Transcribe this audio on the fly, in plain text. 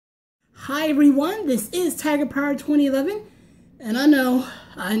Hi everyone, this is Tiger Power 2011, and I know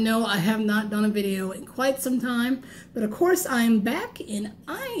I have not done a video in quite some time, but of course I am back and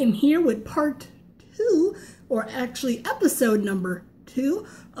I am here with part 2, or actually episode number 2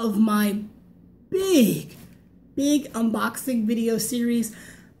 of my big unboxing video series.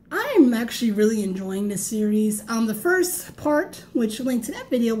 I'm actually really enjoying this series. The first part, which link to that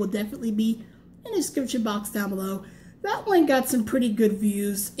video will definitely be in the description box down below. That one got some pretty good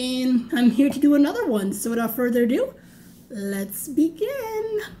views, and I'm here to do another one. So without further ado, let's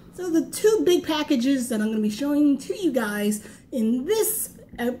begin. So the two big packages that I'm going to be showing to you guys in this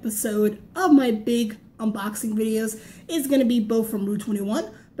episode of my big unboxing videos is going to be both from Route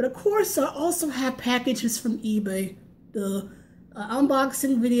 21, but of course I also have packages from eBay. The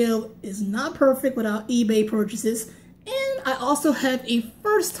unboxing video is not perfect without eBay purchases, and I also have a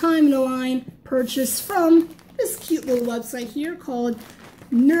first time in the line purchase from this cute little website here called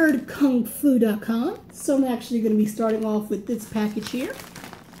nerdkungfu.com. So I'm actually going to be starting off with this package here.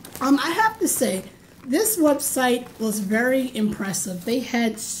 I have to say, this website was very impressive. They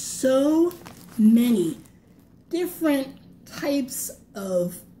had so many different types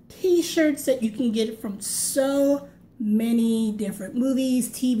of t-shirts that you can get from so many different movies,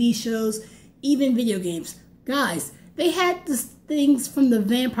 TV shows, even video games. Guys, they had these things from the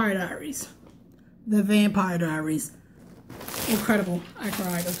Vampire Diaries. The Vampire Diaries. Incredible. I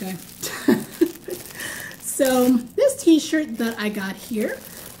cried, okay? So, this t-shirt that I got here,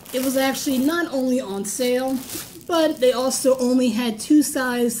 it was actually not only on sale, but they also only had 2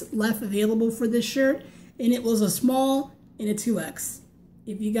 sizes left available for this shirt, and it was a small and a 2X.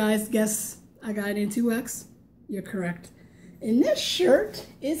 If you guys guess I got it in 2X, you're correct. And this shirt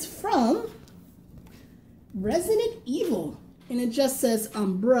is from Resident Evil, and it just says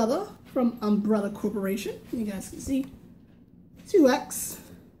Umbrella from Umbrella Corporation. You guys can see 2X.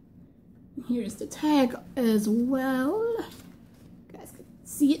 Here's the tag as well. You guys can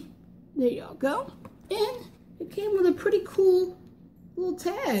see it. There y'all go. And it came with a pretty cool little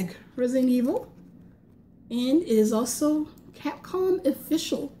tag, Resident Evil. And it is also Capcom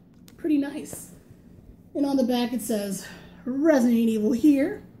official. Pretty nice. And on the back it says Resident Evil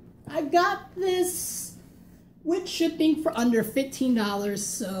here. I got this with shipping for under $15,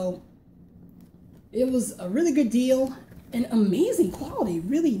 so it was a really good deal and amazing quality.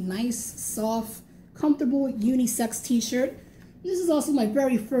 Really nice, soft, comfortable unisex t-shirt. This is also my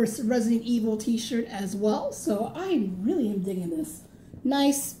very first Resident Evil t-shirt as well, so I really am digging this.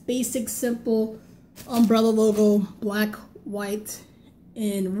 Nice, basic, simple Umbrella logo, black, white,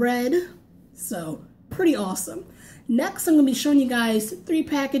 and red. So pretty awesome. Next, I'm going to be showing you guys 3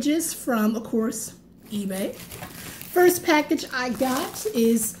 packages from, of course, eBay. First package I got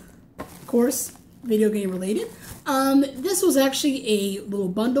is, of course, video game related. This was actually a little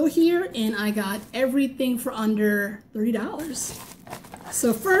bundle here, and I got everything for under $30.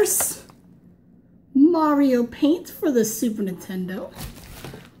 So first, Mario Paint for the Super Nintendo.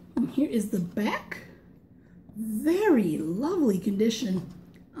 And here is the back. Very lovely condition.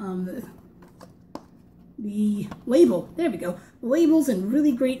 The label, there we go. The label's in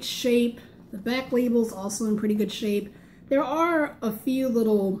really great shape. The back label's also in pretty good shape. There are a few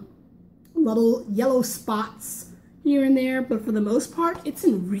little yellow spots here and there, but for the most part, it's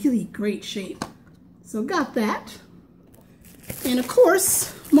in really great shape. So got that. And of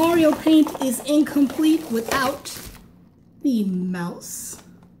course, Mario Paint is incomplete without the mouse.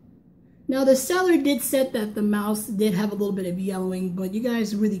 Now the seller did say that the mouse did have a little bit of yellowing, but you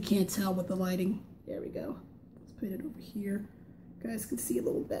guys really can't tell with the lighting. There we go. Let's put it over here. You guys can see a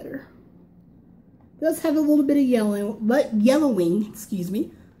little better. It does have a little bit of yellowing, excuse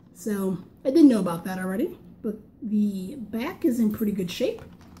me. So I didn't know about that already, but the back is in pretty good shape.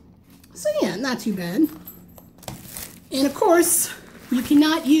 So yeah, not too bad. And of course, you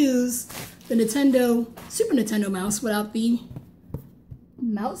cannot use the Super Nintendo mouse without the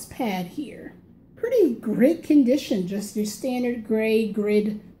mouse pad here. Pretty great condition, just your standard gray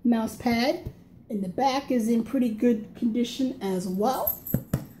grid mouse pad. And the back is in pretty good condition as well.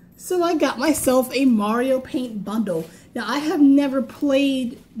 So I got myself a Mario Paint bundle. Now I have never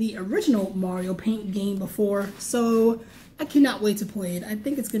played the original Mario Paint game before, so I cannot wait to play it. I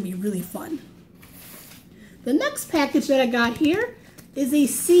think it's going to be really fun. The next package that I got here is a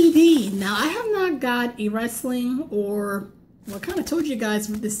CD. Now I have not got a wrestling well, I kind of told you guys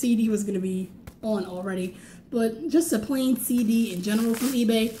what the CD was going to be on already, but just a plain CD in general from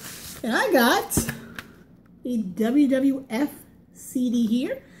eBay. And I got a WWF CD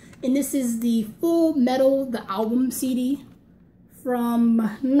here. And this is the Full Metal, the album CD from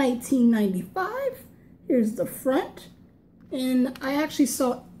 1995. Here's the front. And I actually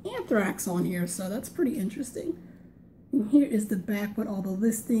saw Anthrax on here, so that's pretty interesting. And here is the back with all the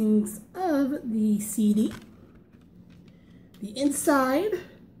listings of the CD. The inside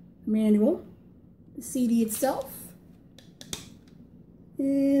manual, the CD itself,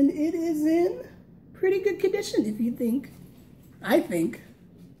 and it is in pretty good condition I think.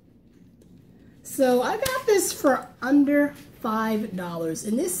 So I got this for under $5,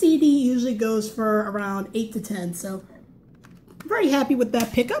 and this CD usually goes for around 8 to 10, so very happy with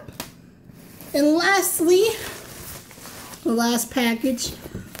that pickup. And lastly, the last package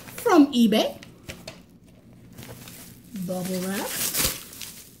from eBay, bubble wrap.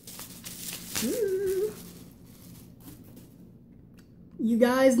 Ooh. You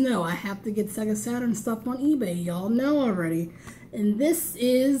guys know I have to get Sega Saturn stuff on eBay. Y'all know already. And this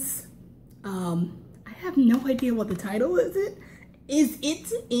is, I have no idea what the title is. Is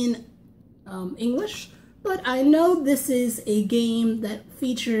it in English? But I know this is a game that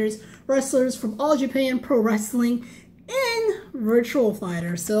features wrestlers from All Japan Pro Wrestling and Virtua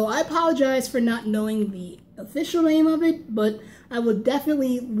Fighter. So I apologize for not knowing the official name of it, but I will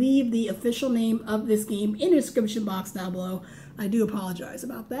definitely leave the official name of this game in the description box down below. I do apologize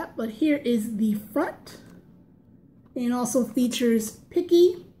about that, but here is the front. And also features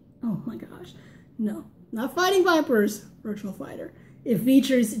Picky. Oh my gosh. No, not Fighting Vipers, Virtua Fighter. It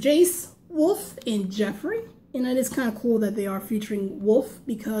features Jace, Wolf, and Jeffrey. And it is kind of cool that they are featuring Wolf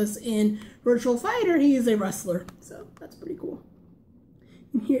because in Virtua Fighter, he is a wrestler. So that's pretty cool.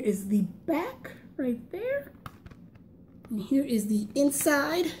 And here is the back right there. And here is the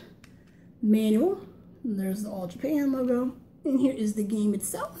inside manual. And there's the All Japan logo. And here is the game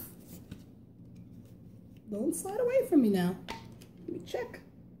itself. Don't slide away from me now. Let me check.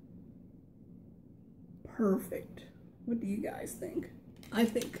 Perfect. What do you guys think? I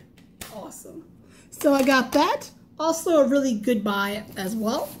think awesome. So I got that. Also a really good buy as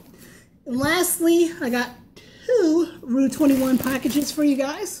well. And lastly, I got 2 Route 21 packages for you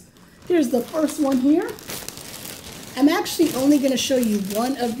guys. Here's the first one here. I'm actually only going to show you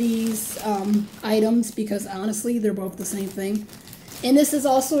one of these items because honestly, they're both the same thing. And this is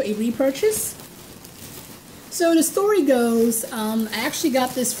also a repurchase. So the story goes, I actually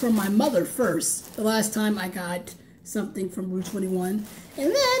got this from my mother first, the last time I got something from Route 21. And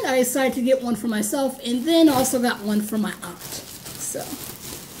then I decided to get one for myself and then also got one for my aunt. So,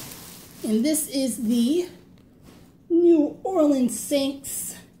 and this is the New Orleans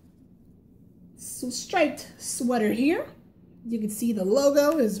Saints striped sweater here. You can see the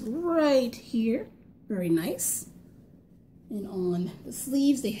logo is right here. Very nice. And on the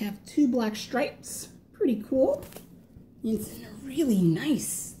sleeves, they have 2 black stripes. Pretty cool. And it's in a really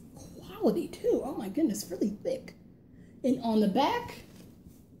nice quality too. Oh my goodness, really thick. And on the back,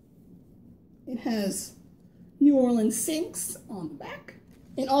 it has New Orleans Saints on the back.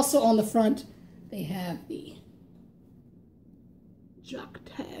 And also on the front, they have the jock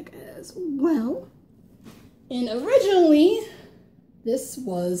tag as well. And originally, this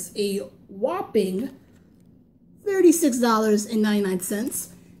was a whopping $36.99.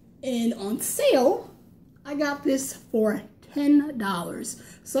 And on sale, I got this for $10.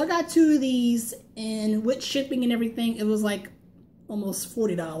 So I got 2 of these, and with shipping and everything, it was like almost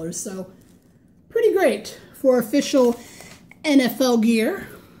 $40. So pretty great for official NFL gear.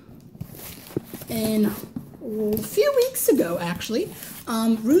 And a few weeks ago, actually,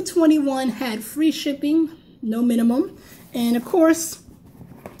 Route 21 had free shipping, no minimum. And of course,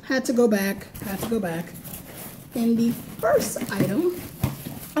 had to go back. And the first item,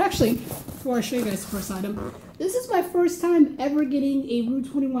 actually, before I show you guys the first item, this is my first time ever getting a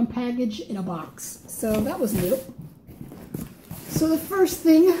Route 21 package in a box. So that was new. So the first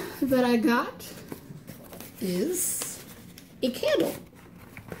thing that I got is a candle.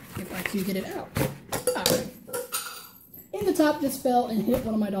 If I can get it out. Alright. And the top just fell and hit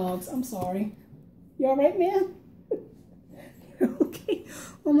one of my dogs. I'm sorry. You alright, man? Okay.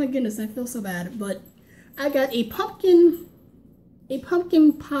 Oh my goodness, I feel so bad. But I got a pumpkin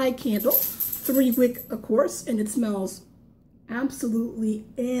pie candle, 3 wick of course, and it smells absolutely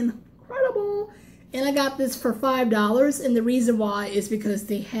incredible. And I got this for $5, and the reason why is because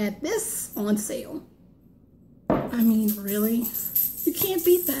they had this on sale. I mean, really? You can't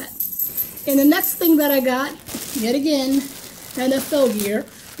beat that. And the next thing that I got, yet again, NFL gear,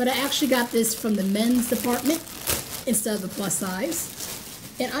 but I actually got this from the men's department instead of the plus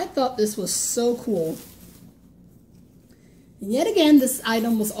size. And I thought this was so cool. And yet again, this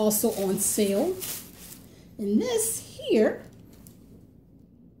item was also on sale. And this here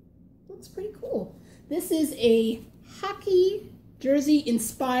looks pretty cool. This is a hockey jersey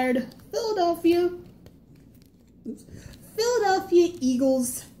inspired Philadelphia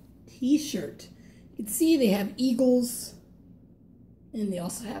Eagles t-shirt. You can see they have eagles, and they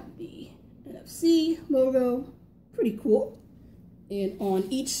also have the NFC logo. Pretty cool. And on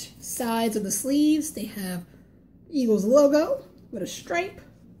each sides of the sleeves, they have Eagles logo with a stripe,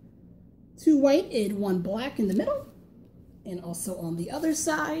 2 white and 1 black in the middle, and also on the other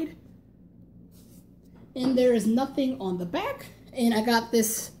side. And there is nothing on the back. And I got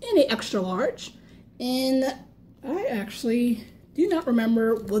this in an extra large, and I actually do not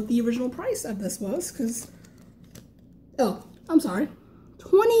remember what the original price of this was, because, oh, I'm sorry,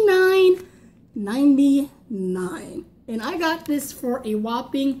 $29.99. And I got this for a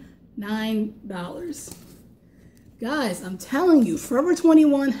whopping $9. Guys, I'm telling you, Forever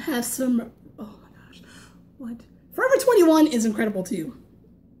 21 has some, oh my gosh, what? Forever 21 is incredible too.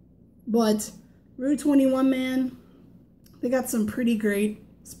 But Route 21, man, they got some pretty great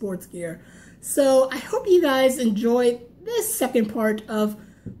sports gear. So I hope you guys enjoyed this second part of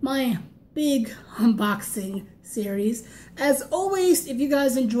my big unboxing series. As always, if you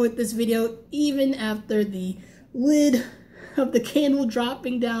guys enjoyed this video, even after the lid of the candle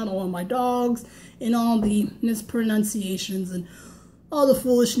dropping down on my dogs and all the mispronunciations and all the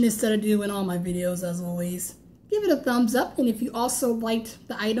foolishness that I do in all my videos, as always, give it a thumbs up. And if you also liked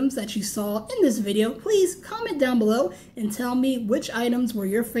the items that you saw in this video, please comment down below and tell me which items were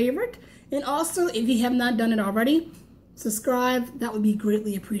your favorite. And also, if you have not done it already, subscribe. That would be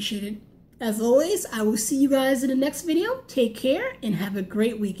greatly appreciated. As always, I will see you guys in the next video. Take care and have a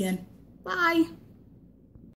great weekend. Bye.